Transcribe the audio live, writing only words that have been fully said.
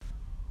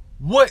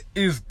What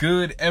is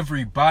good,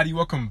 everybody?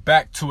 Welcome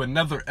back to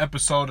another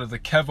episode of the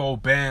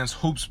Kevo Bands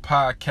Hoops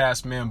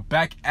Podcast, man.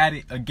 Back at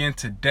it again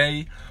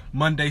today,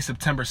 Monday,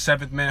 September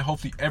 7th, man.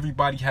 Hopefully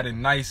everybody had a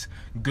nice,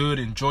 good,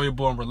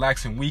 enjoyable, and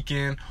relaxing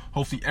weekend.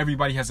 Hopefully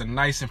everybody has a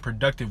nice and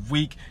productive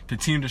week.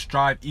 Continue to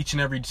strive each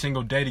and every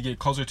single day to get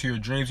closer to your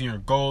dreams and your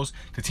goals.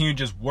 Continue to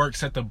just work,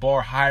 set the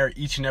bar higher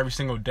each and every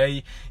single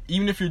day.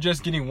 Even if you're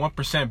just getting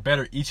 1%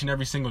 better each and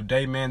every single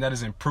day, man, that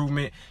is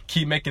improvement.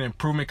 Keep making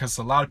improvement because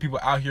a lot of people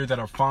out here that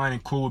are fine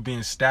and cool with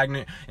being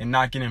stagnant and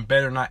not getting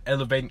better, not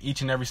elevating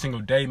each and every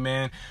single day,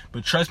 man.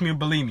 But trust me and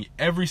believe me,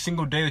 every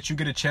single day that you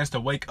get a chance to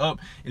wake up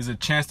is a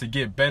chance to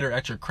get better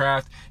at your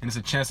craft, and it's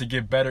a chance to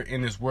get better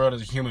in this world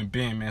as a human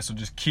being, man. So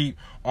just keep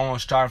on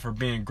striving for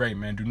being great,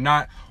 man. Do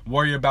not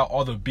worry about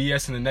all the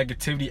BS and the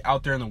negativity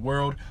out there in the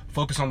world.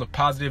 Focus on the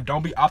positive.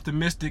 Don't be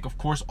optimistic. Of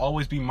course,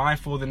 always be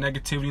mindful of the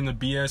negativity and the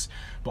BS,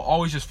 but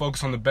always just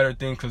focus on the better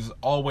things, because there's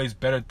always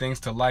better things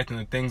to life than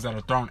the things that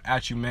are thrown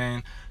at you,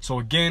 man. So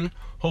again,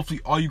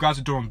 hopefully all you guys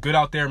are doing good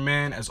out there,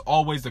 man. As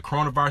always, the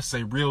coronavirus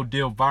is a real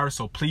deal virus,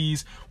 so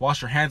please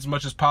wash your hands as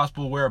much as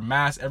possible. Wear a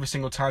mask every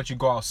single time that you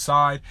go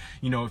outside.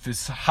 You know, if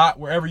it's hot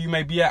wherever you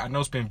may be at, I know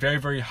it's been very,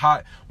 very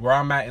hot where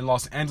I'm at in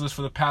Los Angeles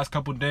for the past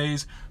couple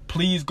days.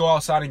 Please go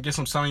outside and get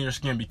some sun on your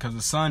skin, because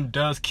the sun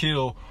does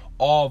kill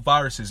all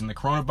viruses, and the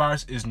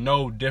coronavirus is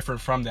no different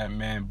from that,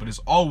 man. But as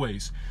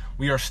always,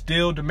 we are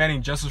still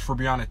demanding justice for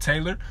Breonna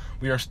Taylor.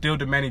 We are still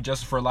demanding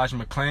justice for Elijah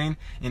McClain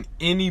and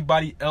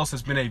anybody else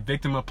that's been a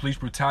victim of police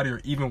brutality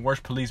or even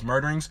worse, police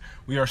murderings.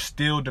 We are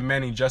still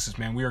demanding justice,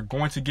 man. We are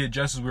going to get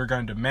justice. We're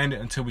going to demand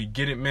it until we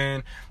get it,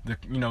 man. The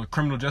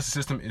criminal justice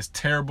system is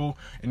terrible.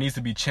 It needs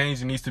to be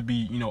changed. It needs to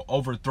be,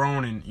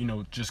 overthrown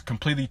and, just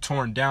completely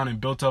torn down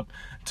and built up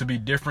to be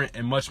different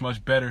and much,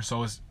 much better.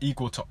 So it's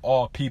equal to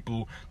all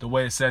people, the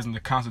way it says in the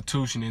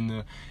Constitution, in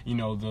the,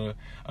 the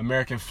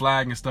American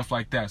flag and stuff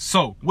like that.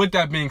 So with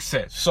that being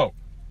said,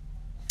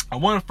 I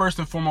want to first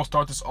and foremost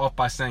start this off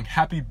by saying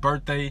happy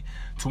birthday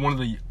to one of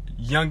the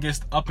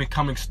youngest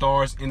up-and-coming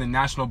stars in the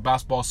National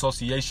Basketball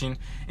Association,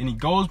 and he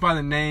goes by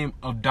the name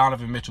of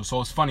Donovan Mitchell. So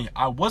it's funny,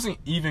 I wasn't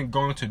even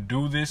going to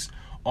do this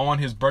on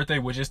his birthday,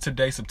 which is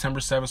today, September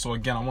 7th. So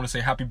again, I want to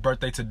say happy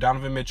birthday to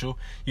Donovan Mitchell.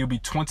 He'll be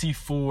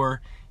 24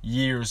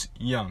 years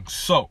young.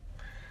 So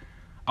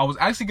I was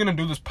actually going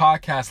to do this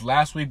podcast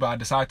last week, but I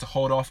decided to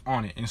hold off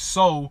on it. And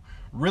so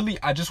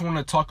really, I just want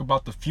to talk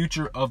about the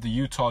future of the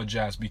Utah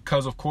Jazz,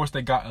 because, of course,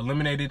 they got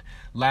eliminated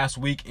last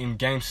week in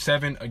Game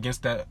 7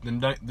 against the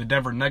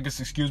Denver Nuggets,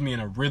 in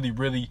a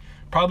really,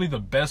 probably the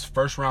best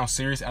first-round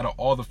series out of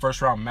all the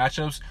first-round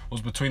matchups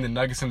was between the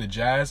Nuggets and the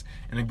Jazz.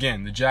 And,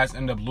 again, the Jazz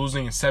ended up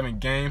losing in 7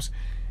 games.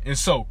 And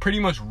so,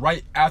 pretty much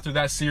right after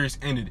that series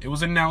ended, it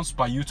was announced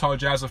by Utah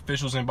Jazz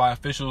officials and by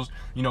officials,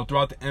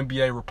 throughout the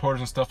NBA,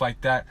 reporters and stuff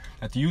like that,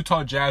 that the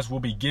Utah Jazz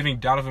will be giving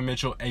Donovan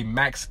Mitchell a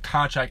max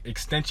contract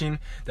extension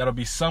that'll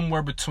be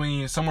somewhere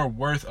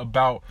worth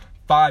about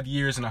 5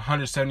 years and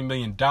 $170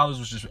 million,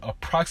 which is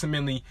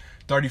approximately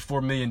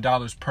 $34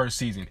 million per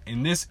season.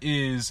 And this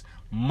is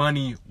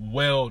money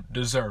well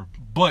deserved.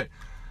 But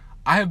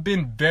I have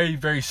been very,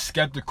 very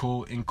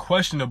skeptical and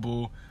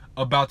questionable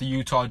about the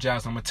Utah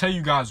Jazz. I'm going to tell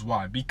you guys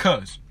why.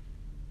 Because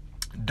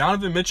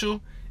Donovan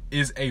Mitchell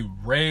is a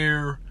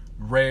rare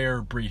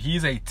breed.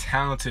 He's a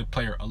talented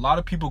player. A lot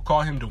of people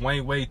call him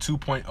Dwayne Wade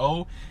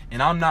 2.0,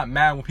 and I'm not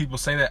mad when people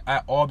say that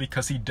at all,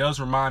 because he does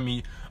remind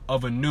me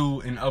of a new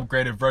and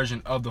upgraded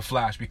version of the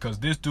Flash, because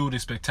this dude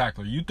is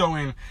spectacular. You throw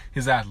in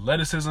his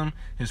athleticism,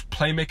 his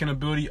playmaking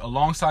ability,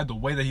 alongside the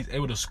way that he's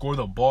able to score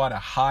the ball at a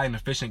high and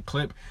efficient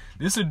clip.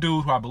 This is a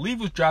dude who I believe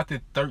was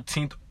drafted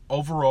 13th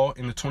overall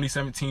in the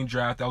 2017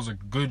 draft. That was a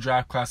good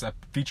draft class that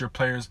featured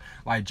players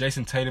like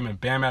Jason Tatum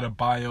and Bam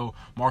Adebayo.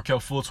 Markelle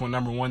Fultz went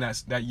number 1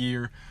 that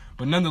year.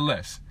 But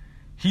nonetheless,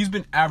 he's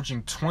been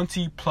averaging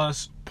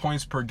 20-plus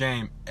points per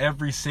game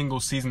every single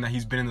season that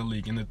he's been in the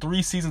league. In the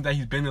 3 seasons that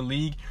he's been in the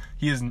league,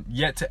 he has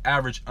yet to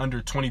average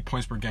under 20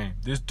 points per game.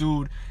 This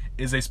dude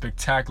is a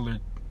spectacular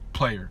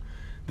player.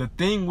 The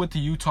thing with the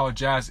Utah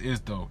Jazz is,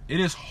 though, it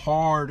is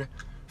hard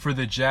for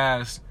the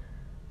Jazz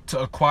to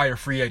acquire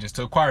free agents,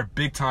 to acquire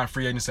big-time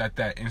free agents at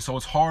that. And so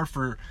it's hard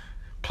for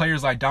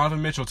players like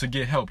Donovan Mitchell to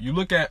get help. You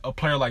look at a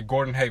player like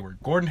Gordon Hayward.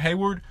 Gordon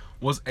Hayward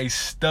was a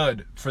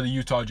stud for the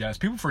Utah Jazz.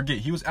 People forget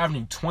he was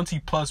averaging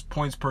 20-plus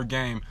points per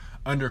game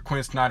under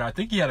Quinn Snyder. I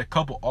think he had a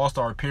couple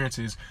All-Star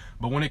appearances,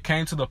 but when it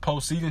came to the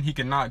postseason, he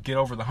could not get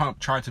over the hump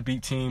trying to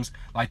beat teams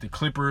like the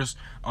Clippers.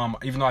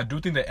 Even though I do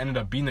think they ended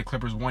up beating the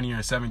Clippers 1 year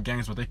in 7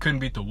 games, but they couldn't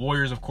beat the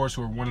Warriors, of course,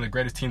 who are one of the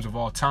greatest teams of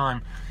all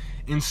time.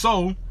 And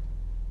so,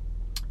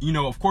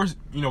 of course,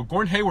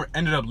 Gordon Hayward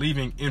ended up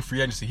leaving in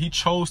free agency. He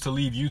chose to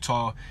leave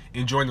Utah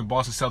and join the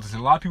Boston Celtics. And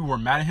a lot of people were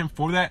mad at him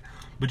for that,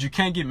 but you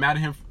can't get mad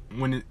at him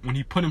when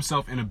he put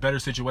himself in a better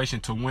situation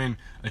to win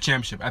a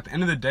championship. At the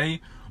end of the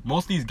day,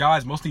 most of these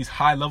guys, most of these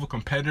high-level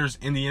competitors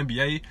in the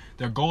NBA,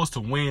 their goal is to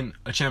win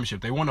a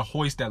championship. They want to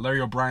hoist that Larry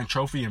O'Brien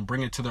trophy and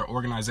bring it to their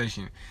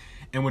organization.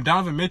 And with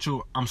Donovan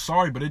Mitchell, I'm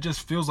sorry, but it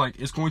just feels like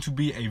it's going to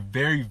be a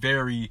very,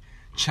 very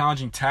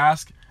challenging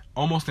task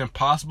almost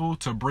impossible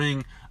to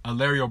bring a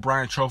Larry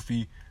O'Brien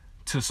trophy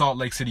to Salt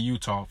Lake City,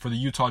 Utah for the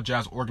Utah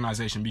Jazz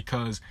organization,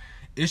 because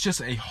it's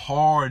just a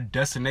hard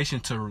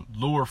destination to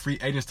lure free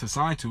agents to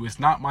sign to. It's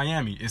not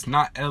Miami. It's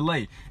not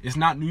LA. It's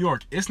not New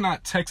York. It's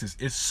not Texas.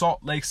 It's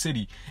Salt Lake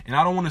City. And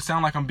I don't want to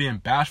sound like I'm being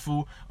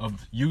bashful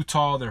of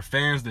Utah, their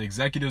fans, the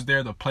executives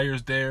there, the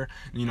players there,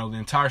 the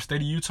entire state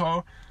of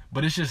Utah.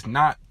 But it's just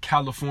not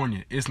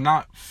California. It's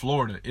not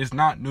Florida. It's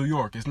not New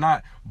York. It's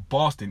not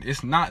Boston.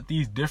 It's not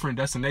these different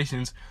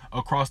destinations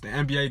across the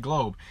NBA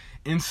globe.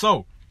 And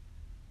so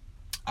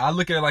I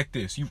look at it like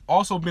this. You've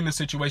also been in a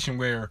situation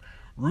where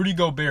Rudy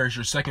Gobert is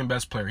your second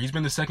best player. He's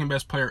been the second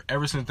best player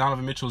ever since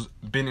Donovan Mitchell's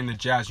been in the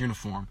Jazz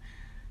uniform.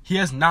 He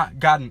has not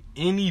gotten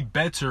any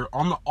better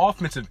on the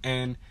offensive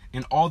end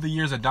in all the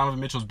years that Donovan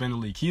Mitchell's been in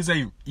the league. He's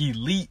an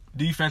elite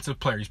defensive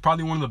player. He's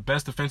probably one of the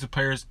best defensive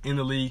players in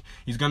the league.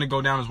 He's going to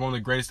go down as one of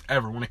the greatest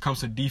ever when it comes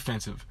to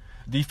defensive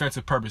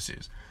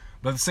purposes.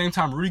 But at the same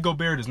time, Rudy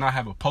Gobert does not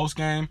have a post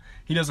game.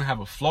 He doesn't have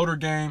a floater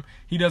game.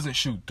 He doesn't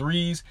shoot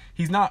threes.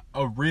 He's not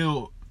a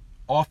real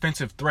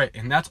offensive threat,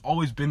 and that's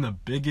always been the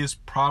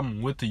biggest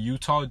problem with the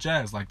Utah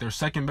Jazz. Like, their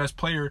second best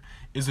player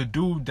is a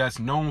dude that's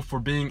known for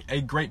being a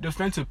great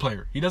defensive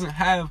player. He doesn't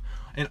have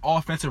an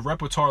offensive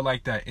repertoire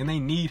like that, and they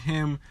need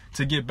him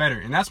to get better.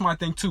 And that's my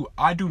thing too.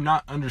 I do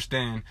not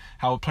understand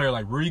how a player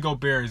like Rudy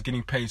Gobert is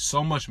getting paid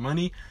so much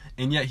money,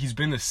 and yet he's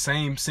been the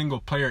same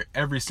single player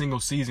every single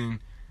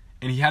season,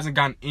 and he hasn't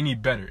gotten any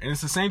better. And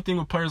it's the same thing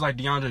with players like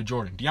DeAndre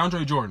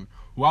Jordan,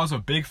 who I was a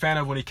big fan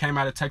of when he came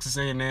out of Texas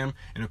A&M,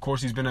 and of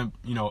course he's been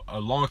a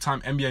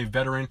long-time NBA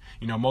veteran,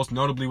 most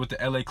notably with the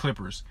LA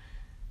Clippers.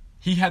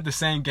 He had the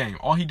same game.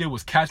 All he did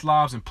was catch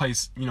lobs and play,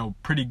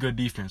 pretty good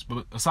defense.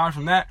 But aside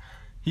from that,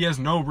 he has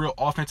no real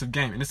offensive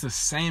game, and it's the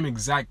same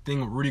exact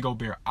thing with Rudy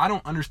Gobert. I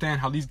don't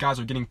understand how these guys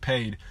are getting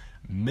paid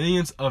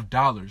millions of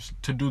dollars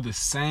to do the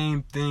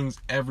same things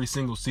every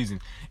single season.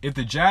 If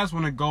the Jazz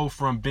want to go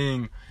from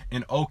being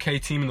an okay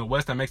team in the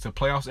West that makes the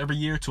playoffs every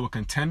year to a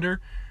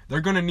contender,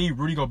 they're going to need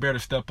Rudy Gobert to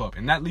step up.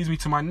 And that leads me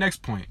to my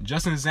next point.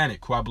 Justin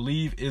Zanuck, who I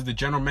believe is the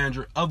general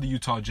manager of the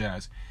Utah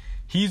Jazz,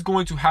 he's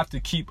going to have to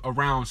keep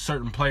around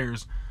certain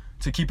players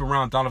to keep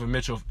around Donovan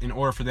Mitchell in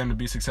order for them to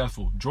be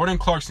successful. Jordan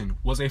Clarkson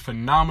was a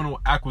phenomenal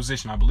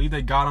acquisition. I believe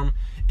they got him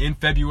in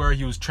February.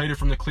 He was traded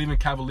from the Cleveland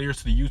Cavaliers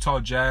to the Utah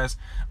Jazz,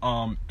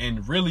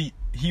 and really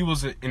he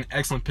was an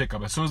excellent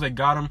pickup. As soon as they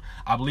got him,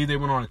 I believe they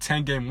went on a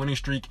 10-game winning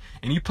streak,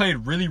 and he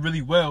played really,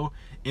 really well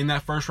in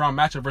that first-round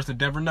matchup versus the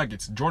Denver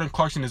Nuggets. Jordan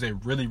Clarkson is a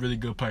really, really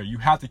good player. You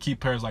have to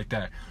keep players like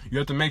that. You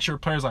have to make sure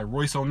players like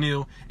Royce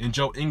O'Neal and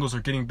Joe Ingles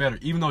are getting better,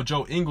 even though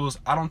Joe Ingles,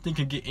 I don't think,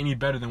 can get any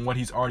better than what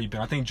he's already been.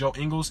 I think Joe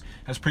Ingles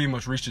has pretty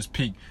much reached his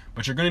peak.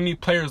 But you're going to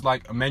need players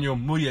like Emmanuel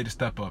Mudiay to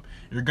step up.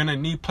 You're going to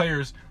need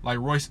players like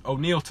Royce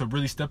O'Neal to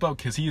really step up,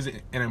 because he is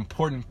an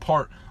important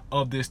part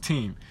of this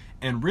team.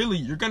 And really,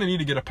 you're going to need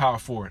to get a power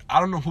forward.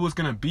 I don't know who it's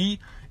going to be.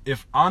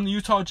 If I'm the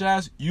Utah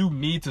Jazz, you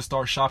need to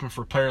start shopping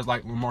for players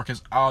like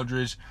LaMarcus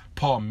Aldridge,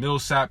 Paul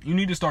Millsap. You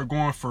need to start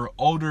going for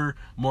older,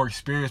 more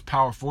experienced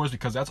power forwards,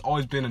 because that's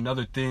always been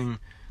another thing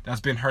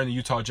that's been hurting the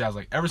Utah Jazz.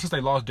 Like, ever since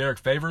they lost Derek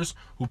Favors,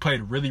 who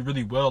played really,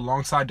 really well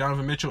alongside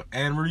Donovan Mitchell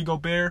and Rudy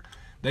Gobert,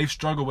 they've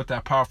struggled with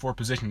that power forward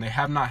position. They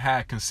have not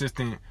had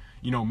consistent,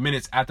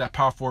 minutes at that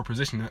power forward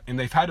position, and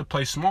they've had to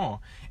play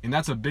small. And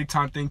that's a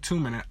big-time thing too,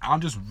 man. And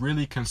I'm just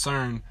really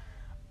concerned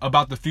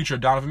about the future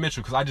of Donovan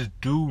Mitchell, because I just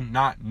do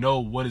not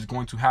know what is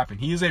going to happen.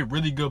 He is a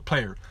really good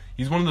player.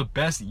 He's one of the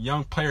best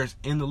young players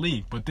in the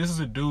league. But this is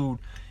a dude,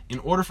 in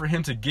order for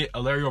him to get a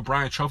Larry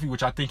O'Brien trophy,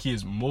 which I think he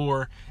is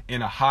more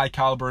in a high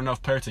caliber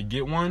enough player to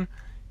get one,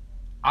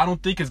 I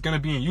don't think it's going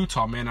to be in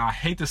Utah, man. And I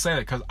hate to say that,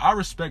 because I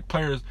respect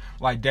players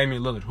like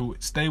Damian Lillard, who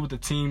stayed with the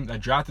team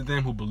that drafted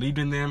them, who believed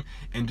in them,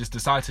 and just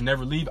decided to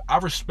never leave. I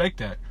respect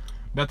that.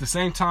 But at the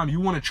same time, you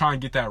want to try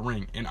and get that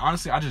ring. And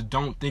honestly, I just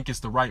don't think it's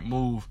the right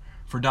move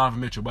for Donovan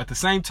Mitchell. But at the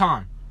same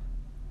time,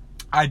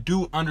 I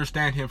do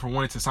understand him for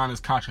wanting to sign his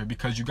contract,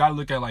 because you got to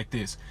look at it like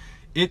this.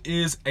 It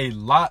is a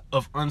lot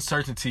of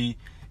uncertainty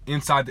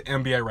inside the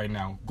NBA right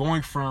now.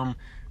 Going from,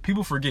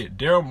 people forget,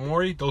 Daryl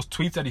Morey, those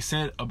tweets that he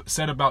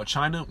said about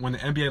China when the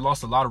NBA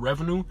lost a lot of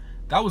revenue,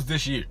 that was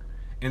this year.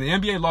 And the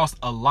NBA lost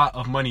a lot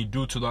of money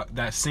due to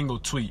that single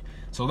tweet.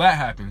 So that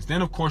happens.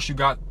 Then, of course, you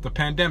got the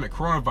pandemic,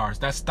 coronavirus.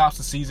 That stops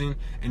the season,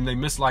 and they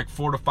miss like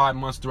 4 to 5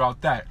 months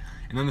throughout that.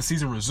 And then the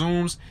season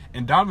resumes,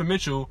 and Donovan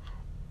Mitchell,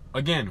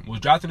 again, was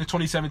drafted in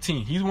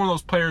 2017. He's one of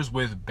those players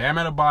with Bam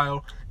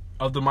Adebayo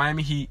of the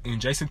Miami Heat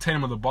and Jason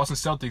Tatum of the Boston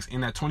Celtics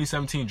in that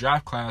 2017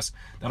 draft class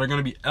that are going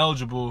to be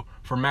eligible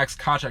for max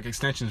contract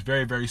extensions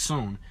very, very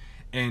soon.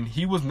 And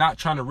he was not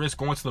trying to risk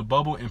going to the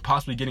bubble and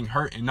possibly getting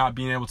hurt and not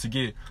being able to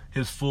get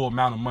his full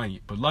amount of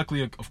money. But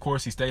luckily, of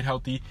course, he stayed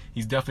healthy.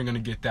 He's definitely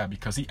going to get that,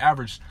 because he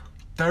averaged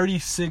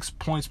 36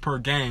 points per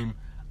game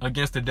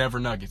against the Denver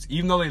Nuggets.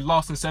 Even though they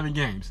lost in 7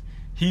 games,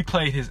 he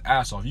played his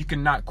ass off. You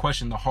cannot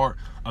question the heart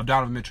of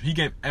Donovan Mitchell. He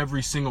gave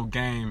every single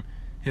game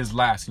his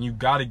last, and you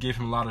got to give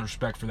him a lot of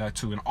respect for that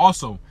too. And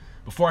also,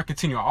 before I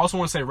continue, I also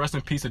want to say rest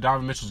in peace to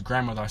Donovan Mitchell's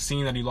grandmother. I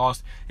seen that he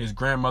lost his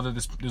grandmother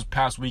this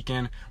past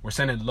weekend. We're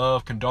sending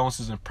love,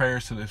 condolences, and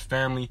prayers to his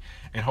family,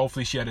 and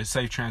hopefully she had a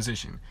safe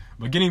transition.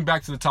 But getting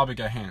back to the topic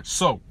at hand.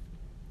 So,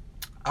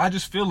 I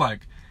just feel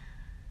like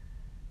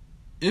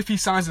if he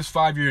signs this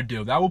 5-year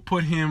deal, that will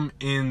put him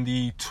in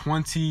the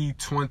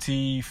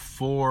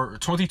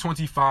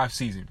 2025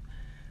 season.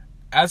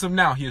 As of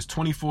now, he is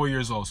 24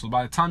 years old. So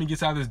by the time he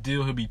gets out of this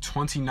deal, he'll be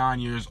 29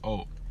 years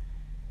old.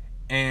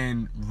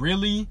 And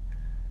really,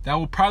 that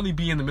will probably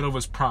be in the middle of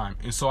his prime.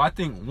 And so I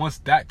think once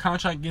that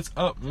contract gets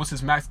up, once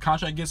his max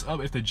contract gets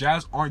up, if the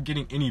Jazz aren't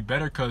getting any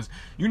better, because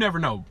you never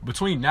know,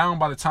 between now and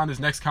by the time this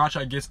next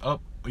contract gets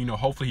up,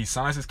 hopefully he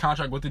signs his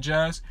contract with the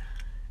Jazz,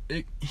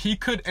 he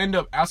could end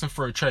up asking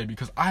for a trade,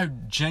 because I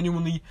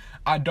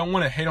don't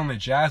want to hate on the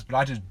Jazz, but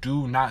I just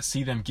do not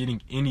see them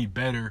getting any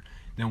better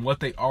than what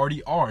they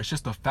already are. It's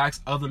just the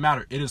facts of the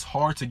matter. It is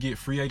hard to get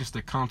free agents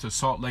to come to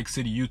Salt Lake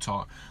City,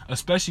 Utah,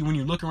 especially when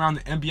you look around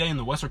the NBA, and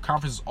the Western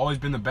Conference has always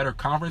been the better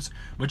conference.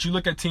 But you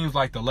look at teams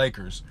like the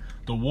Lakers,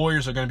 the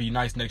Warriors are going to be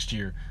nice next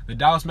year. The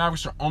Dallas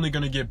Mavericks are only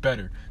going to get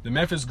better. The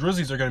Memphis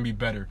Grizzlies are going to be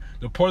better.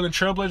 The Portland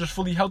Trailblazers,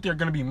 fully healthy, are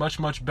going to be much,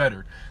 much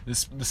better. The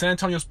San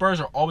Antonio Spurs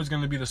are always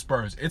going to be the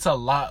Spurs. It's a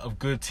lot of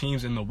good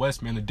teams in the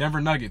West, man. The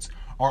Denver Nuggets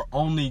are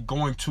only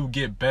going to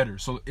get better.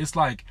 So it's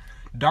like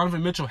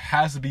Donovan Mitchell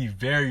has to be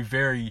very,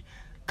 very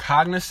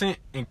cognizant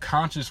and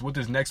conscious with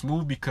his next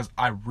move, because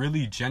I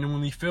really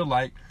genuinely feel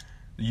like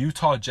the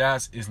Utah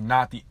Jazz is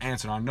not the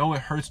answer. And I know it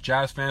hurts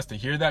Jazz fans to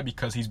hear that,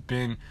 because he's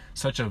been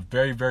such a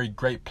very, very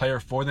great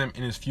player for them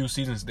in his few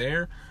seasons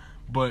there.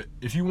 But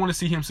if you want to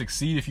see him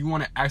succeed, if you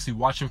want to actually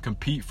watch him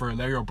compete for a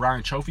Larry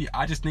O'Brien trophy,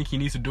 I just think he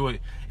needs to do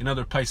it in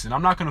other places. And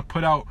I'm not going to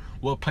put out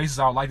what places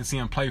I would like to see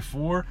him play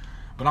for,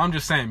 but I'm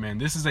just saying, man,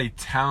 this is a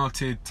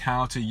talented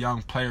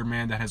young player,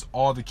 man, that has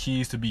all the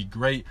keys to be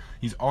great.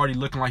 He's already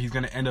looking like he's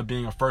going to end up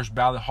being a first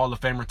ballot Hall of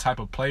Famer type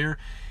of player.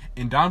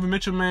 And Donovan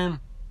Mitchell,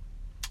 man,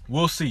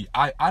 we'll see.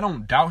 I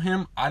don't doubt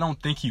him. I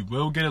don't think he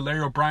will get a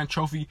Larry O'Brien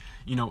trophy,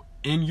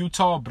 in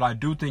Utah, but I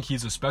do think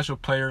he's a special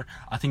player.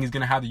 I think he's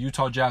going to have the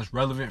Utah Jazz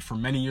relevant for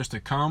many years to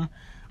come.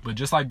 But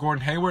just like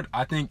Gordon Hayward,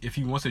 I think if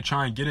he wants to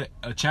try and get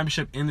a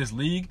championship in this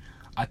league,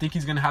 I think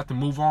he's going to have to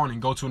move on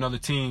and go to another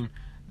team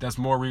that's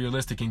more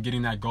realistic in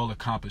getting that goal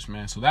accomplished,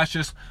 man. So that's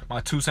just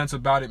my 2 cents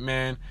about it,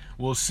 man.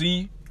 We'll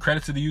see.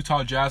 Credit to the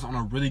Utah Jazz on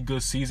a really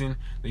good season.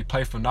 They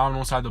played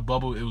phenomenal inside the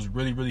bubble. It was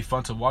really, really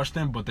fun to watch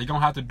them, but they're going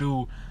to have to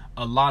do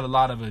a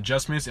lot of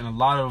adjustments and a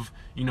lot of,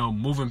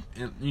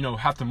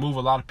 have to move a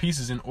lot of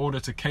pieces in order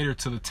to cater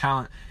to the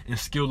talent and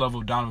skill level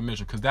of Donovan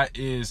Mitchell, because that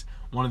is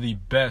one of the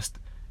best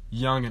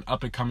young and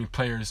up-and-coming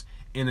players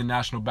in the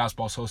National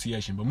Basketball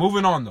Association. But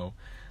moving on, though,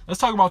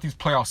 let's talk about these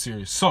playoff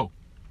series. So,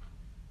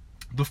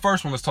 the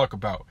first one let's talk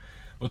about,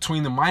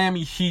 between the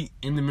Miami Heat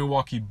and the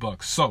Milwaukee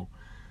Bucks. So,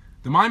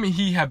 the Miami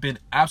Heat have been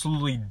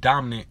absolutely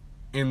dominant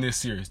in this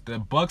series. The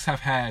Bucks have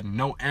had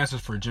no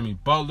answers for Jimmy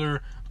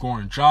Butler,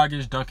 Goran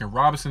Dragic, Duncan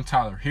Robinson,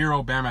 Tyler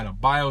Hero, Bam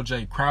Adebayo,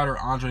 Jay Crowder,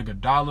 Andre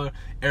Iguodala,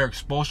 Eric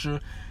Spoelstra.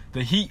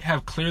 The Heat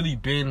have clearly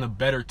been the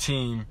better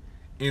team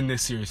in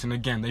this series. And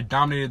again, they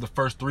dominated the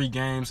first 3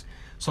 games.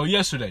 So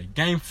yesterday,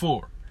 Game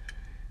 4,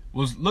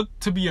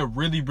 looked to be a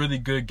really, really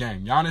good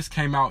game. Giannis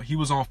came out. He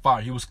was on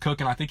fire. He was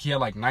cooking. I think he had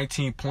like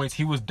 19 points.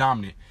 He was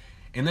dominant.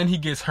 And then he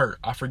gets hurt.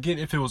 I forget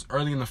if it was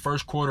early in the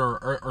first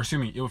quarter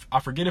I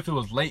forget if it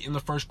was late in the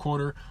first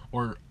quarter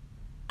or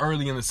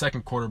early in the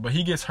second quarter, but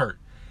he gets hurt.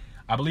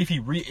 I believe he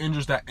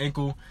re-injures that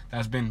ankle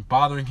that's been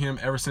bothering him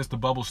ever since the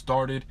bubble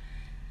started.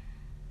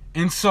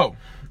 And so,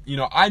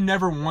 I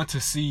never want to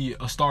see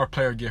a star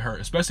player get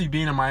hurt, especially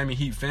being a Miami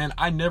Heat fan.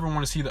 I never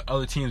want to see the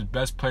other team's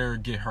best player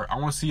get hurt. I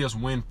want to see us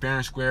win fair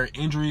and square.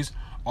 Injuries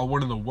are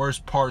one of the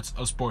worst parts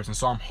of sports. And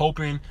so I'm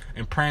hoping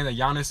and praying that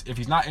Giannis, if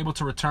he's not able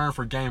to return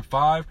for Game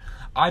 5,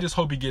 I just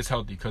hope he gets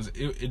healthy, because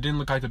it didn't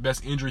look like the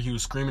best injury. He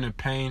was screaming in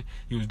pain.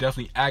 He was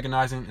definitely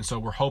agonizing. And so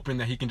we're hoping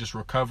that he can just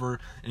recover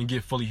and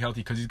get fully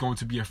healthy, because he's going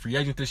to be a free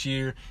agent this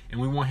year,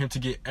 and we want him to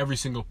get every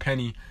single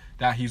penny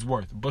that he's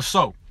worth. But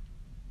so,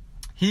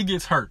 he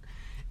gets hurt.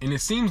 And it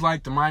seems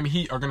like the Miami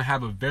Heat are going to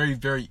have a very,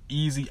 very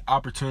easy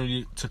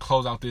opportunity to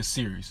close out this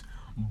series.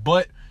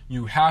 But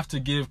you have to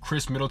give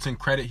Chris Middleton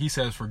credit. He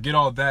says, forget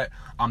all that.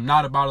 I'm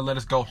not about to let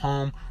us go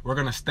home. We're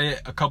going to stay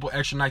a couple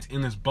extra nights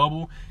in this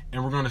bubble,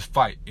 and we're going to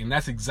fight. And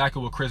that's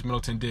exactly what Chris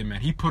Middleton did, man.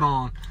 He put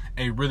on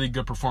a really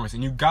good performance,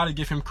 and you got to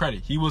give him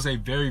credit. He was a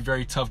very,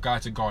 very tough guy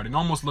to guard. It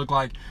almost looked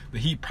like the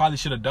Heat probably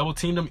should have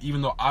double-teamed him,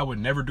 even though I would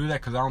never do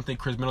that, because I don't think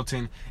Chris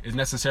Middleton is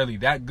necessarily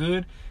that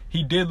good.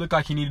 He did look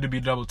like he needed to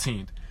be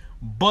double-teamed.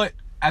 But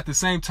at the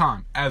same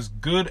time, as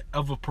good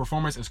of a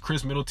performance as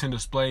Chris Middleton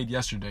displayed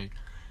yesterday,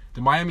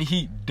 the Miami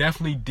Heat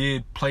definitely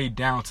did play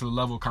down to the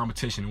level of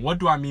competition. And what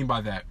do I mean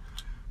by that?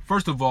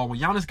 First of all, when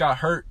Giannis got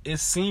hurt, it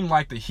seemed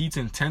like the Heat's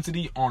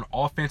intensity on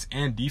offense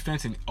and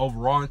defense and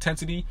overall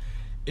intensity,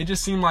 it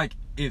just seemed like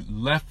it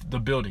left the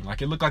building.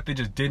 Like, it looked like they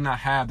just did not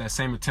have that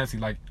same intensity.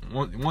 Like,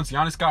 once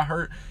Giannis got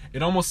hurt,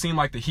 it almost seemed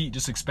like the Heat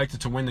just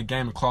expected to win the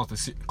game and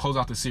close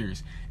out the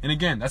series. And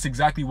again, that's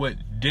exactly what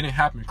didn't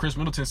happen. Chris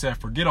Middleton said,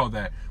 forget all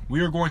that. We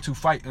are going to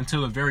fight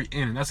until the very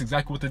end. And that's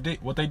exactly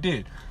what they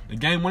did. The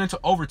game went into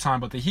overtime,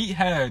 but the Heat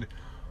had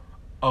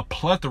a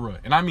plethora,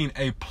 and I mean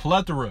a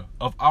plethora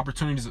of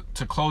opportunities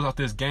to close out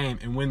this game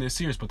and win this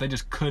series, but they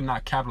just could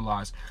not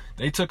capitalize.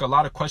 They took a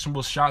lot of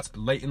questionable shots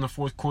late in the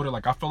fourth quarter.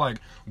 Like, I feel like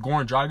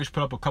Goran Dragic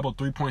put up a couple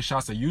 3-point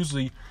shots that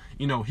usually,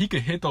 he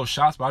could hit those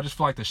shots, but I just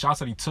feel like the shots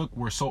that he took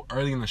were so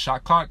early in the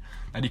shot clock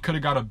that he could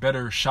have got a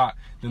better shot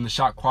than the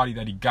shot quality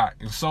that he got.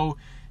 And so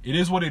it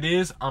is what it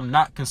is. I'm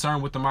not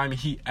concerned with the Miami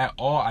Heat at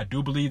all. I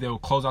do believe they will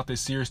close out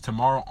this series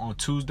tomorrow on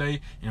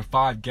Tuesday in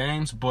 5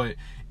 games, but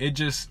it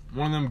just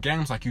one of them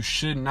games, like, you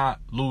should not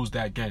lose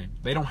that game.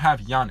 They don't have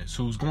Giannis,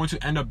 who's going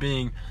to end up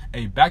being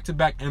a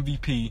back-to-back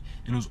MVP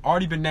and who's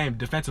already been named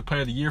Defensive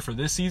Player of the Year for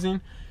this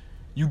season.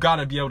 You got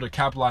to be able to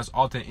capitalize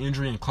off that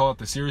injury and close out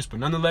the series. But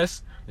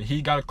nonetheless, the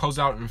Heat got to close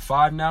out in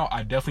 5 now.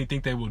 I definitely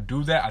think they will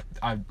do that.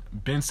 I've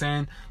been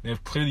saying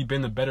they've clearly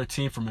been the better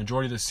team for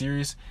majority of the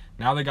series.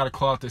 Now they got to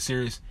close out the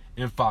series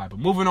in 5. But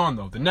moving on,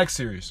 though, the next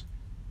series.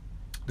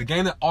 The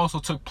game that also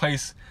took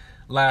place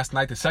last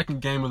night, the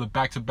second game of the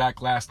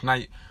back-to-back last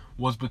night,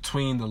 was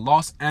between the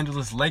Los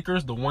Angeles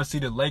Lakers, the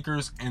 1-seeded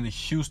Lakers, and the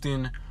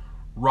Houston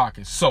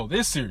Rockets. So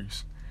this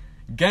series,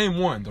 game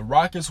 1, the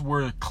Rockets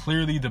were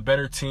clearly the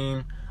better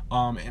team.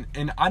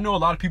 And I know a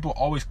lot of people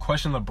always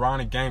question LeBron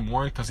in game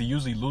 1 because he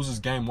usually loses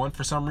game 1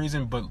 for some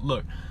reason. But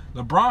look,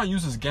 LeBron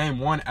uses game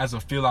 1 as a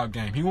feel-out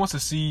game. He wants to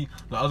see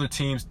the other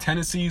team's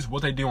tendencies,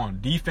 what they do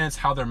on defense,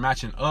 how they're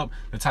matching up,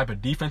 the type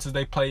of defenses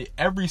they play,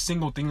 every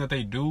single thing that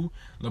they do.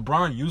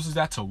 LeBron uses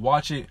that to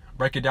watch it,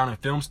 break it down in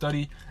film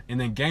study. And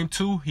then game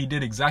 2, he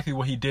did exactly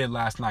what he did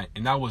last night,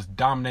 and that was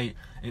dominate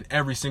in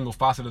every single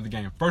facet of the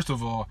game. First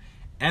of all,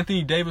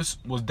 Anthony Davis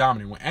was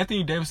dominant. When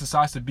Anthony Davis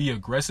decides to be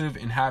aggressive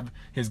and have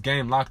his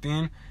game locked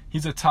in,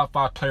 he's a top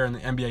 5 player in the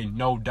NBA,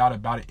 no doubt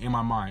about it in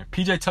my mind.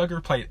 PJ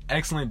Tucker played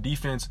excellent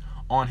defense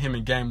on him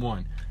in game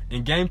 1.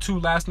 In game 2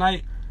 last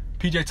night,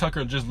 PJ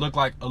Tucker just looked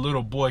like a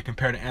little boy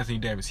compared to Anthony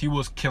Davis. He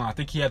was killing. I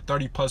think he had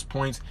 30-plus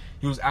points.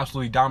 He was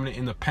absolutely dominant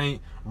in the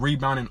paint,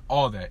 rebounding,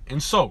 all that.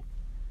 And so,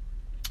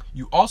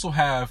 you also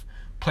have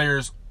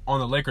players on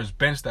the Lakers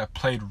bench that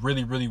played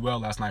really, really well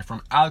last night.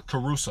 From Alex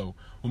Caruso,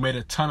 who made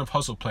a ton of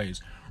hustle plays.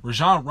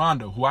 Rajon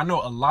Rondo, who I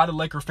know a lot of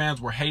Laker fans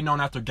were hating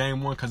on after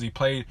game 1 because he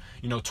played,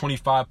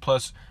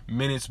 25-plus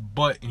minutes,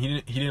 but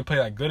he didn't play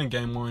that good in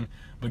game 1.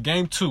 But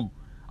game 2,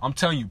 I'm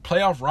telling you,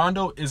 playoff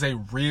Rondo is a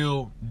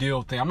real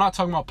deal thing. I'm not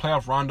talking about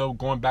playoff Rondo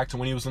going back to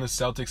when he was in the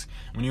Celtics,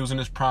 when he was in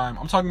his prime.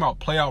 I'm talking about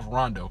playoff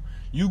Rondo.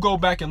 You go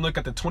back and look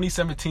at the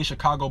 2017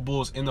 Chicago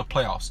Bulls in the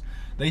playoffs.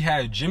 They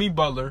had Jimmy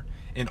Butler,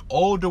 and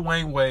old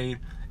Dwayne Wade,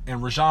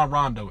 and Rajon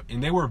Rondo,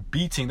 and they were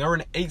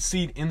an 8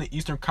 seed in the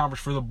Eastern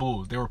Conference for the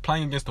Bulls. They were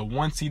playing against the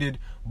 1-seeded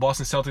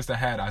Boston Celtics that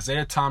had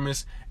Isaiah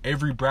Thomas,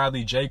 Avery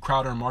Bradley, Jay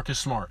Crowder, and Marcus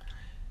Smart.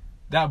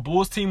 That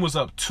Bulls team was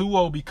up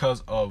 2-0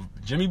 because of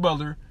Jimmy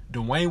Butler,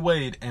 Dwayne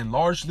Wade, and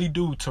largely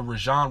due to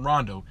Rajon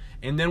Rondo.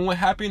 And then what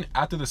happened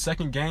after the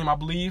second game, I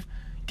believe,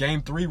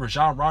 game 3,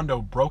 Rajon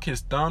Rondo broke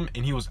his thumb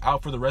and he was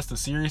out for the rest of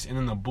the series, and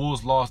then the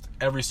Bulls lost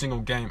every single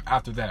game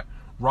after that.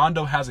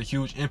 Rondo has a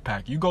huge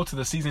impact. You go to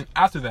the season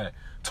after that,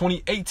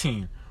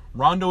 2018,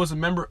 Rondo is a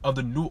member of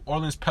the New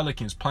Orleans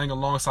Pelicans, playing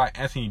alongside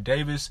Anthony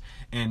Davis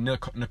and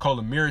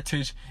Nikola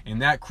Mirotic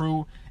and that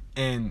crew,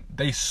 and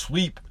they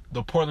sweep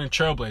the Portland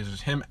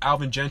Trailblazers, him,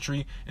 Alvin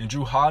Gentry, and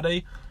Jrue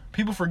Holiday.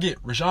 People forget,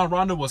 Rajon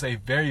Rondo was a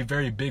very,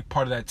 very big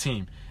part of that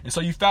team. And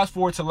so you fast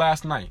forward to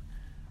last night.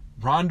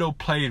 Rondo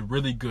played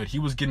really good. He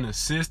was getting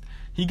assists.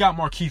 He got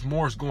Markieff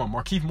Morris going.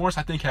 Markieff Morris,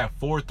 I think, had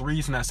 4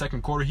 threes in that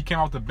second quarter. He came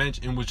off the bench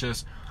and was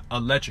just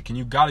electric, and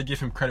you got to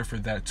give him credit for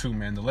that too,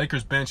 man. The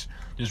Lakers bench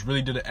just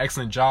really did an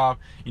excellent job.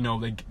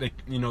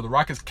 The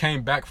Rockets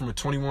came back from a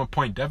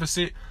 21-point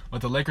deficit,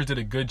 but the Lakers did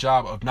a good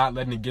job of not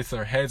letting it get to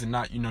their heads and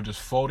not, just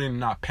folding and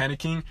not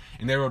panicking,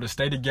 and they were able to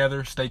stay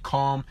together, stay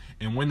calm,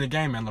 and win the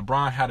game, man.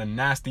 LeBron had a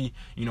nasty,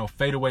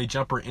 fadeaway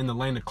jumper in the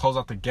lane to close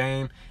out the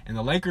game, and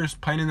the Lakers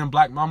playing in them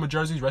Black Mamba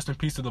jerseys. Rest in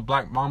peace to the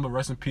Black Mamba.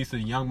 Rest in peace to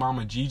the Young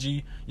Mamba,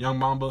 Gigi, Young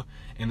Mamba,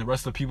 and the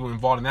rest of the people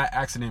involved in that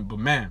accident. But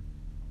man,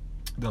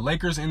 the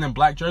Lakers in them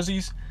black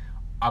jerseys,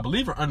 I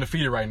believe, are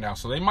undefeated right now.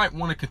 So they might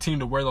want to continue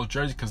to wear those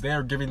jerseys because they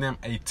are giving them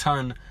a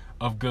ton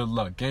of good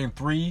luck. Game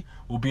 3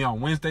 will be on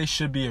Wednesday.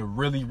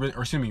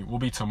 Will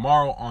be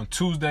tomorrow on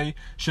Tuesday.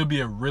 Should be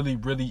a really,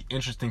 really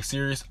interesting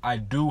series. I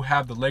do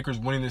have the Lakers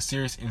winning this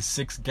series in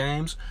 6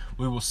 games.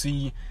 We will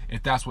see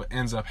if that's what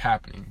ends up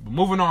happening. But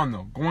moving on,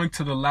 though, going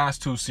to the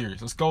last 2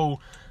 series. Let's go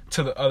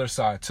to the other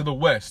side, to the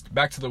West,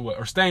 back to the West,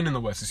 or staying in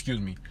the West,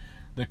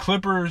 the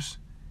Clippers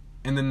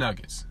and the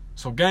Nuggets.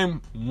 So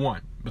game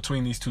 1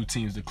 between these two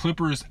teams, the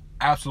Clippers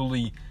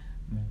absolutely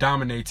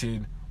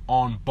dominated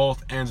on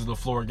both ends of the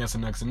floor against the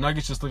Nuggets. The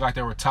Nuggets just looked like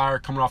they were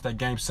tired coming off that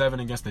Game 7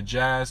 against the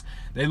Jazz.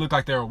 They looked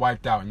like they were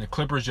wiped out, and the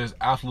Clippers just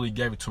absolutely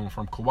gave it to them.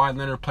 From Kawhi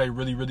Leonard played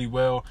really, really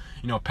well.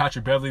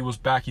 Patrick Beverley was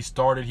back. He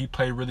started. He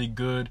played really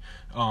good.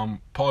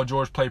 Paul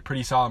George played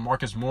pretty solid.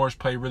 Marcus Morris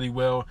played really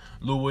well.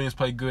 Lou Williams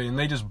played good, and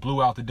they just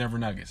blew out the Denver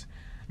Nuggets.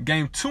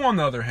 Game 2, on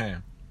the other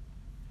hand,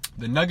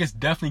 the Nuggets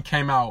definitely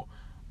came out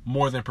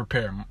more than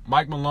prepared.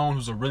 Mike Malone,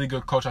 who's a really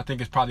good coach, I think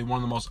is probably one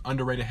of the most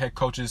underrated head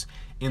coaches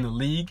in the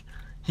league.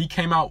 He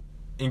came out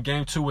in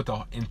Game 2 with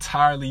an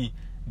entirely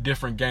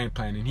different game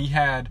plan, and he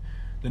had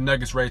the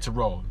Nuggets ready to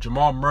roll.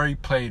 Jamal Murray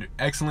played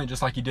excellent,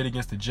 just like he did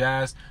against the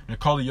Jazz.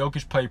 Nikola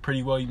Jokic played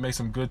pretty well. He made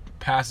some good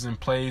passes and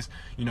plays.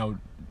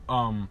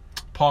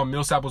 Paul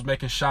Millsap was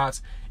making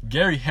shots.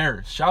 Gary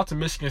Harris, shout out to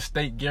Michigan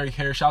State. Gary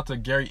Harris, shout out to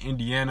Gary,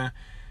 Indiana.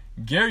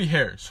 Gary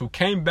Harris, who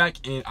came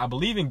back in, I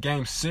believe, in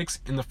Game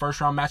 6 in the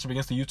first-round matchup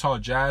against the Utah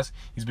Jazz.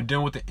 He's been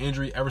dealing with the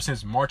injury ever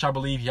since March, I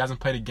believe. He hasn't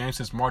played a game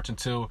since March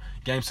until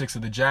Game 6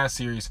 of the Jazz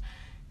series.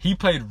 He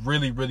played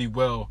really, really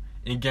well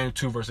in Game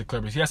 2 versus the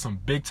Clippers. He had some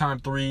big-time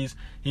threes.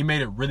 He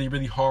made it really,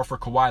 really hard for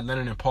Kawhi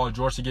Leonard and Paul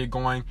George to get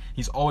going.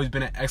 He's always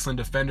been an excellent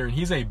defender, and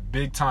he's a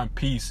big-time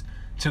piece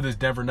to this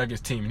Denver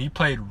Nuggets team. And he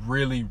played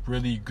really,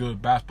 really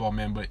good basketball,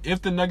 man. But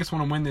if the Nuggets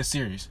want to win this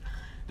series,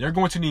 they're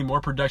going to need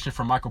more production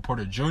from Michael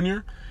Porter Jr.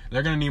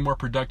 They're going to need more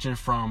production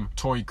from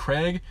Torrey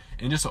Craig,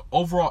 and just an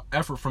overall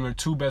effort from their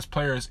two best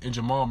players in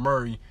Jamal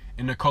Murray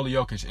and Nikola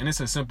Jokic. And it's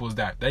as simple as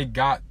that. They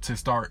got to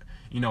start,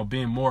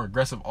 being more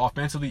aggressive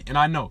offensively. And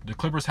I know the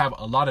Clippers have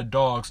a lot of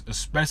dogs,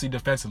 especially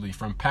defensively,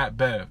 from Pat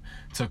Bev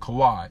to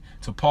Kawhi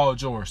to Paul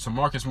George to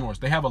Marcus Morris.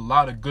 They have a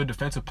lot of good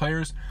defensive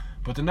players,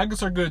 but the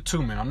Nuggets are good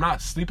too, man. I'm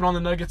not sleeping on the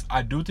Nuggets.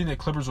 I do think the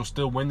Clippers will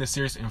still win this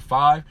series in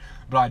 5,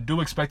 but I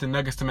do expect the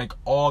Nuggets to make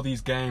all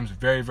these games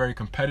very, very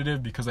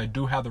competitive because they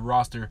do have the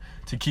roster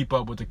to keep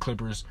up with the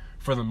Clippers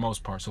for the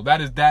most part. So that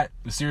is that.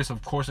 The series,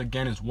 of course,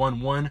 again, is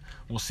 1-1.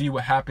 We'll see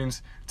what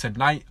happens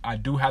tonight. I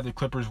do have the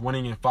Clippers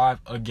winning in 5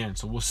 again,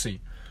 so we'll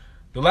see.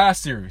 The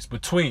last series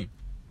between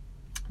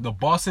the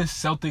Boston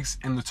Celtics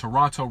and the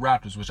Toronto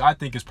Raptors, which I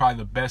think is probably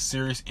the best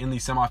series in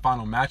these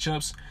semifinal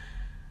matchups.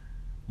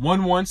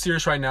 1-1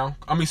 series right now.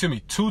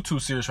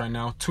 2-2 series right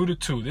now.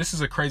 2-2. This is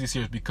a crazy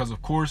series because,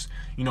 of course,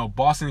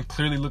 Boston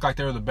clearly looked like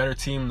they were the better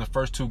team in the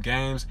first 2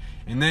 games.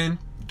 And then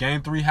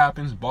Game 3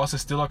 happens. Boston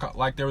still looked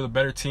like they were the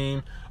better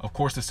team. Of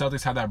course, the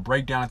Celtics have that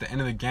breakdown at the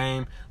end of the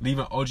game,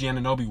 leaving OG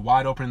Anunoby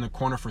wide open in the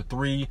corner for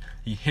 3.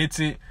 He hits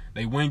it.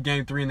 They win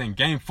Game 3. And then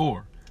Game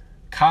 4,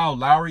 Kyle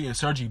Lowry and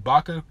Serge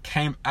Ibaka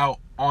came out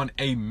on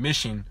a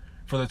mission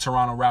for the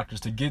Toronto Raptors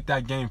to get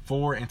that Game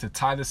 4 and to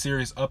tie the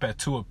series up at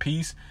 2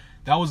 apiece.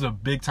 That was a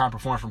big-time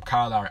performance from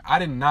Kyle Lowry. I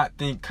did not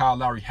think Kyle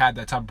Lowry had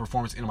that type of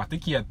performance in him. I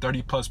think he had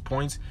 30-plus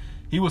points.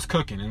 He was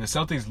cooking, and the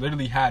Celtics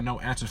literally had no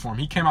answers for him.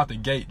 He came out the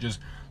gate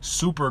just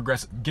super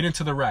aggressive, getting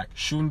to the rack,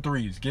 shooting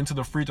threes, getting to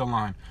the free throw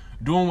line,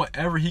 doing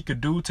whatever he could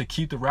do to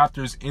keep the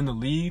Raptors in the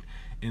lead,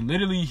 and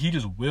literally he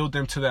just willed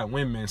them to that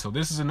win, man. So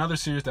this is another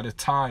series that is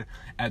tied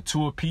at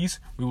 2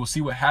 apiece. We will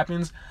see what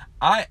happens.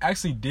 I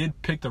actually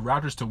did pick the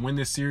Raptors to win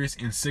this series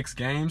in 6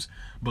 games,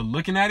 but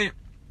looking at it,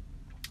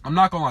 I'm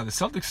not going to lie, the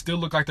Celtics still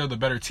look like they're the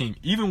better team.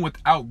 Even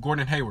without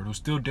Gordon Hayward, who's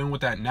still dealing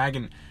with that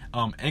nagging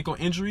ankle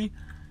injury,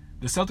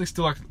 the Celtics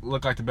still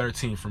look like the better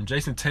team. From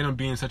Jason Tatum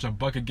being such a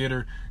bucket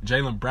getter,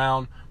 Jaylen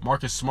Brown,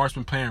 Marcus Smart's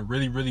been playing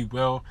really, really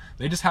well.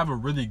 They just have a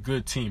really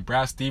good team.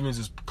 Brad Stevens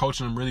is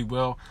coaching them really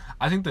well.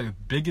 I think the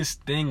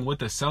biggest thing with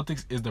the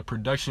Celtics is the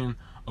production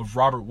of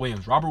Robert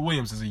Williams. Robert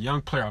Williams is a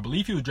young player. I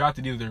believe he was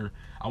drafted either,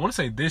 I want to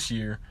say this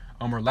year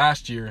or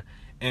last year.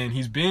 And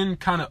he's been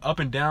kind of up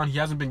and down. He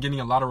hasn't been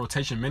getting a lot of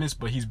rotation minutes,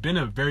 but he's been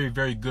a very,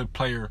 very good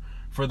player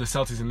for the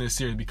Celtics in this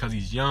series because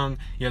he's young.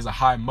 He has a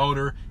high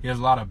motor. He has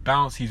a lot of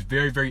bounce. He's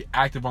very, very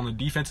active on the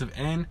defensive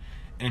end.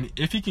 And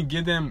if he can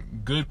give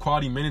them good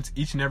quality minutes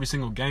each and every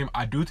single game,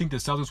 I do think the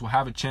Celtics will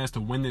have a chance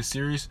to win this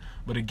series.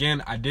 But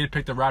again, I did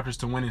pick the Raptors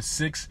to win in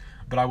 6,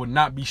 but I would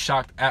not be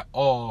shocked at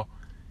all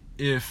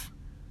if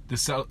the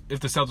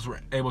Celtics were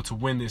able to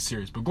win this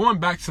series. But going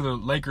back to the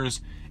Lakers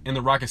and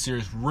the Rockets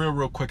series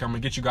real quick, I'm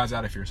going to get you guys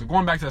out of here. So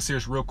going back to that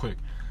series real quick,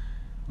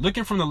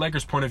 looking from the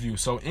Lakers' point of view,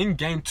 so in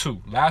Game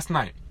 2, last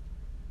night,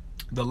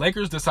 the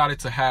Lakers decided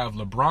to have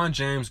LeBron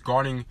James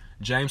guarding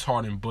James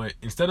Harden, but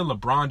instead of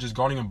LeBron just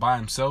guarding him by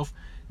himself,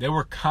 they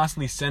were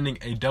constantly sending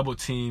a double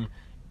team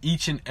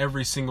each and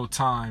every single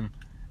time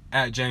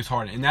at James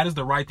Harden. And that is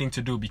the right thing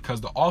to do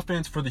because the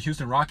offense for the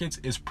Houston Rockets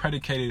is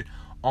predicated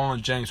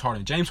on James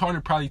Harden. James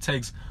Harden probably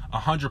takes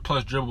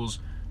 100-plus dribbles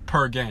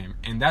per game.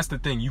 And that's the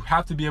thing. You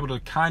have to be able to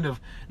kind of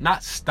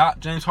not stop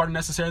James Harden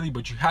necessarily,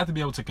 but you have to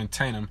be able to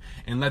contain him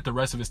and let the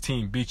rest of his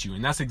team beat you.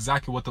 And that's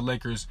exactly what the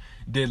Lakers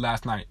did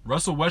last night.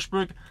 Russell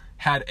Westbrook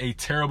had a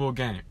terrible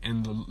game,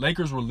 and the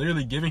Lakers were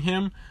literally giving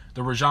him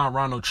the Rajon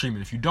Rondo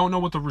treatment. If you don't know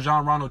what the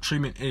Rajon Rondo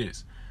treatment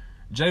is,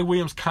 Jay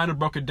Williams kind of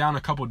broke it down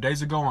a couple of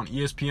days ago on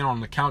ESPN on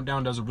The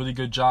Countdown, does a really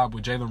good job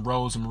with Jalen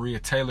Rose and Maria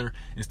Taylor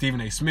and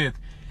Stephen A. Smith.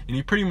 And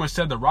he pretty much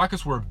said the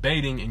Rockets were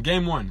baiting, in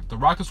Game 1, the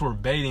Rockets were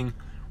baiting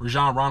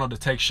Rajon Rondo to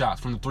take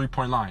shots from the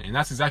three-point line. And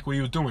that's exactly what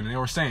he was doing. And they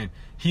were saying,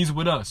 he's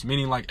with us,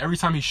 meaning like every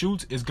time he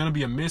shoots, it's going to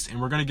be a miss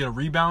and we're going to get a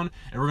rebound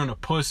and we're going to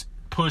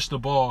push the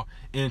ball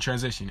in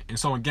transition. And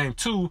so in game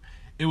 2,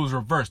 it was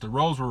reversed. The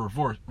roles were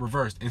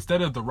reversed.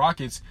 Instead of the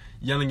Rockets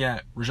yelling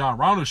at Rajon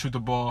Rondo to shoot the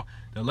ball,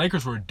 the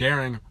Lakers were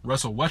daring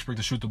Russell Westbrook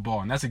to shoot the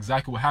ball. And that's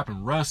exactly what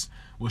happened. Russ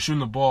was shooting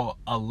the ball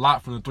a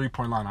lot from the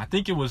three-point line. I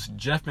think it was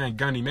Jeff Van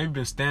Gundy, maybe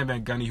been Stan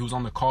Van Gundy, who was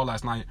on the call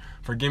last night.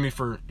 Forgive me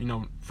for,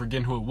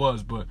 forgetting who it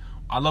was, but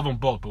I love them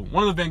both. But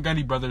one of the Van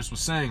Gundy brothers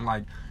was saying,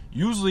 like,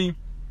 usually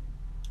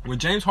when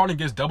James Harden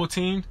gets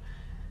double-teamed,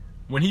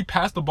 when he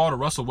passed the ball to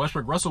Russell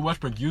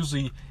Westbrook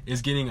usually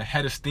is getting a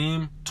head of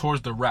steam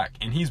towards the rack.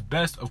 And he's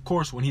best, of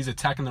course, when he's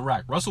attacking the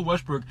rack. Russell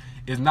Westbrook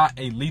is not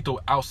a lethal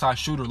outside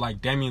shooter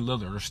like Damian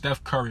Lillard or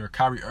Steph Curry or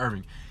Kyrie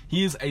Irving.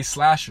 He is a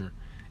slasher.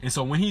 And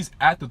so when he's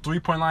at the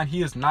three-point line,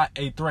 he is not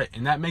a threat.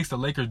 And that makes the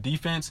Lakers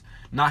defense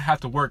not have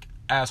to work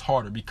as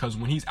harder, because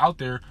when he's out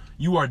there,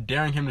 you are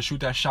daring him to shoot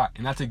that shot.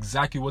 And that's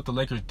exactly what the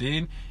Lakers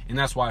did, and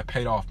that's why it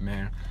paid off,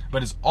 man.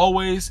 But as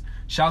always,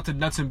 shout out to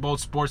Nuts and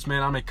Bolts Sports,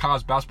 man. I'm a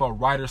college basketball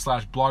writer /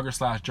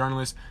 blogger /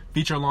 journalist,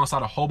 feature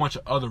alongside a whole bunch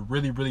of other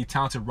really, really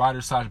talented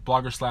writers /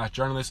 blogger /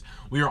 journalists.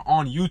 We are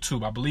on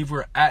YouTube. I believe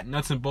we're at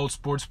Nuts and Bolts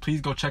Sports.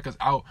 Please go check us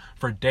out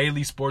for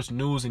daily sports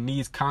news and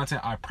needs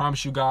content. I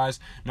promise you guys,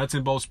 Nuts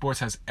and Bolts Sports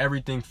has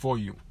everything for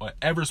you.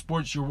 Whatever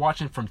sports you're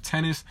watching, from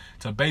tennis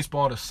to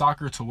baseball to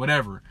soccer to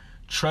whatever,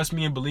 trust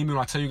me and believe me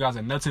when I tell you guys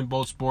that Nuts and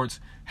Bolts Sports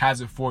has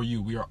it for you.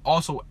 We are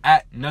also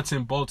at Nuts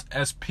and Bolts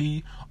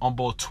SP on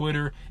both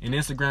Twitter and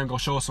Instagram. Go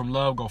show us some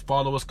love. Go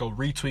follow us. Go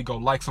retweet. Go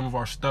like some of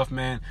our stuff,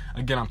 man.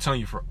 Again, I'm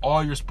telling you, for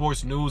all your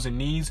sports news and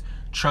needs,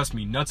 trust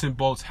me, Nuts and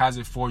Bolts has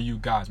it for you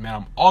guys, man.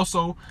 I'm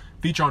also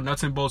featured on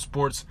Nuts and Bolts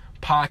Sports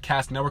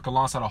Podcast Network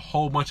alongside a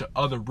whole bunch of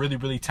other really,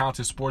 really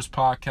talented sports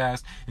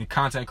podcasts and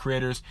content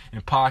creators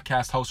and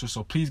podcast hosters.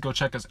 So please go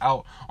check us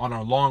out on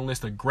our long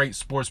list of great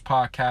sports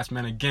podcasts,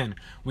 man. Again,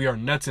 we are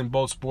Nuts and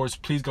Bolts Sports.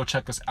 Please go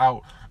check us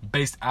out,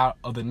 based out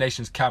of the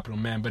nation's capital,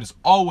 man. But as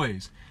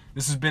always,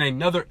 this has been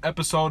another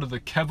episode of the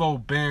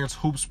Kevo Bands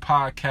Hoops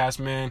Podcast,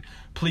 man.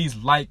 Please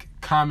like,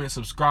 comment,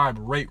 subscribe,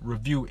 rate,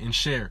 review, and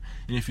share.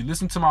 And if you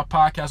listen to my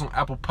podcast on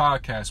Apple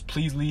Podcasts,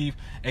 please leave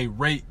a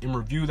rate and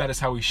review. That is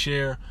how we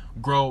share,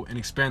 grow, and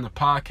expand the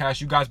podcast.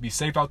 You guys be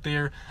safe out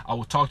there. I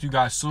will talk to you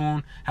guys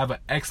soon. Have an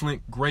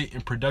excellent, great,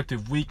 and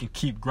productive week, and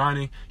keep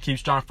grinding. Keep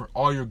striving for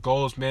all your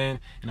goals, man.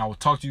 And I will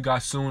talk to you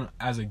guys soon.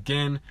 As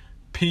again,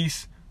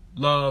 peace,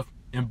 love,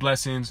 and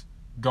blessings.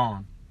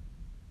 Gone.